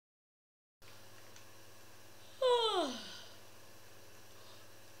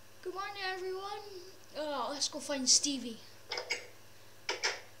find Stevie.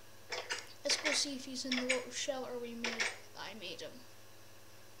 Let's go see if he's in the little shelter I made him.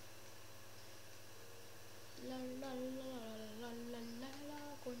 La la la la la la la la,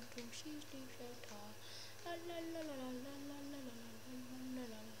 going to see Steve shelter. La la la la la la la la la la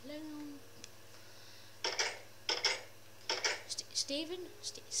la la. Steven,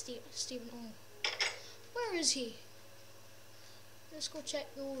 oh. Where is he? Let's go check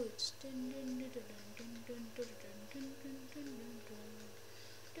the woods.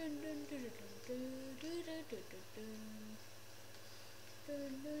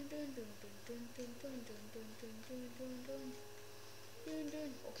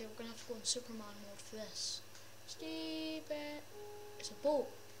 Okay, we're gonna have to go in Superman mode for this. Steven, there's a boat.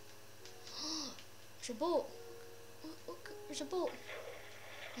 There's a boat. Look, there's a boat.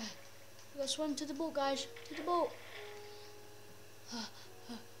 Yeah, we gotta swim to the boat, guys. To the boat.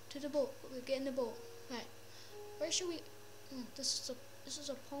 To the boat. We're getting the boat. Right. Where should we? This is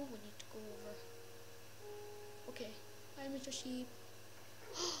a pond we need to go over. Okay. Hi, Mr. Sheep.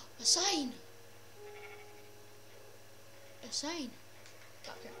 A sign. A sign.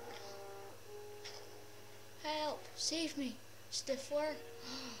 Got here. Help! Save me, Stifler.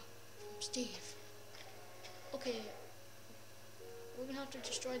 Steve. Okay. We're gonna have to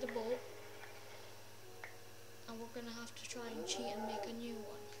destroy the boat. And we're gonna have to try and cheat and make a new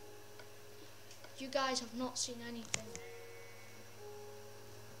one. You guys have not seen anything.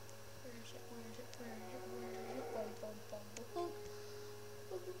 Where is it? Where is it? Where is it? Where is it? Boom, boom, boom, boom, boom.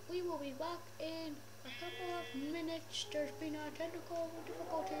 We will be back in a couple of minutes. There's been a technical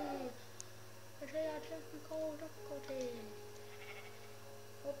difficulty.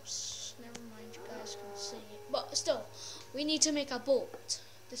 Oops, never mind, you guys can see it. But still, we need to make a boat.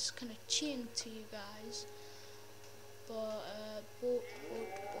 This is kind of cheating to you guys. But, boat.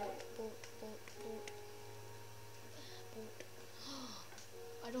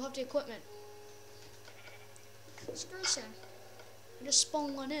 I don't have the equipment. Screw this in. I just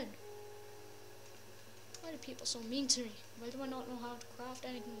spawned one in. Why do people so mean to me? Why do I not know how to craft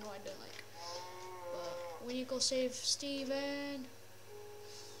anything that I don't like? But when you go save Steven,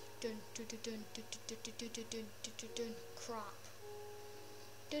 dun dun dun dun dun dun dun dun dun dun dun dun crap.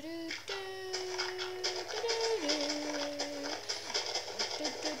 Dun dun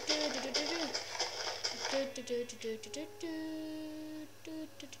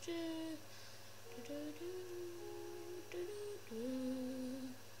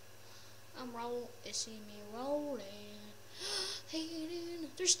I'm rolling, they see me rolling. Hey,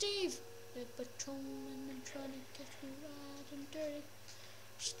 there's Steve! The patrolman and trying to catch me riding and dirty.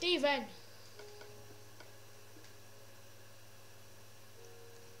 Steven!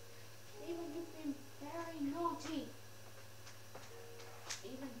 Steven, you've been very naughty.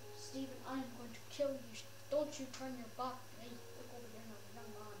 Steven, I'm going to kill you. Don't you turn your back. Hey, look over here now,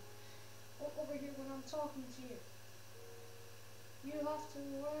 young man. Look over here when I'm talking to you. You have to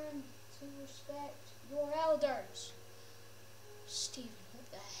learn to respect your elders. Steven, what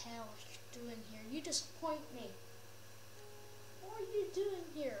the hell are you doing here? You disappoint me. What are you doing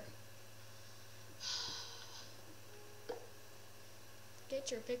here? Get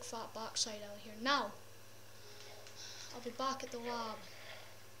your big fat backside out of here now. I'll be back at the lab.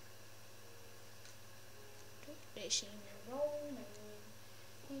 They see me rolling.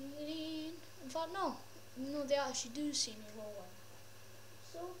 In fact, no, they actually do see me rolling.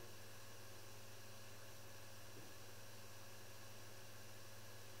 So,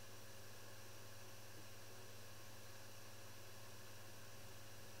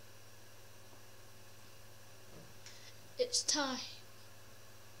 it's time.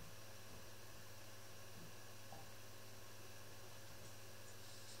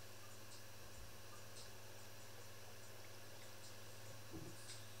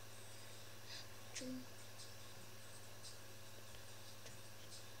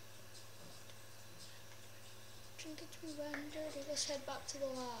 Drink it to be round and dirty. Let's head back to the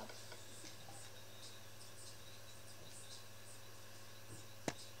lab.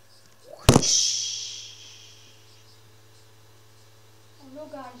 Oh no,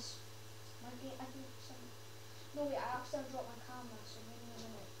 guys. No, wait, I accidentally dropped my camera, so maybe in a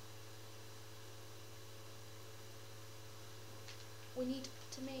minute. We need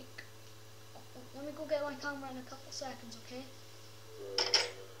to make... Let me go get my camera in a couple seconds, okay?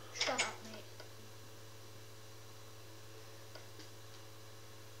 Shut up, mate.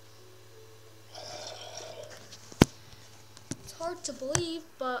 It's hard to believe,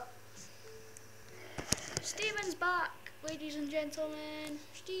 but Steven's back, ladies and gentlemen.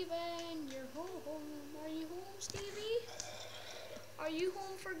 Steven, you're home. Are you home, Stevie? Are you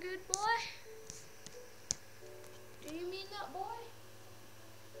home for good, boy?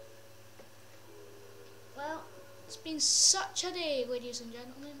 It's been such a day, ladies and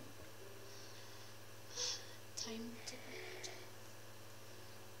gentlemen. Time to bed.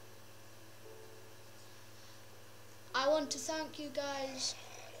 I want to thank you guys.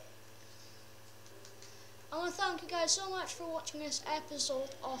 I want to thank you guys so much for watching this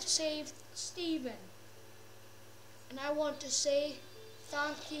episode of Save Stephen. And I want to say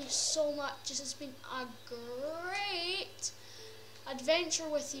thank you so much. This has been a great adventure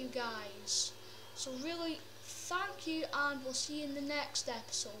with you guys. So really, thank you, and we'll see you in the next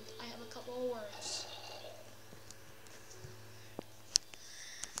episode. I have a couple of words.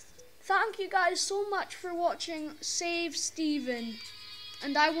 Thank you guys so much for watching Save Stephen.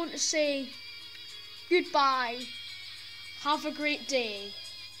 And I want to say goodbye. Have a great day.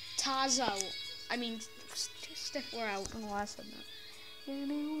 Taz out. I mean, Stifler out. I don't know why I said that.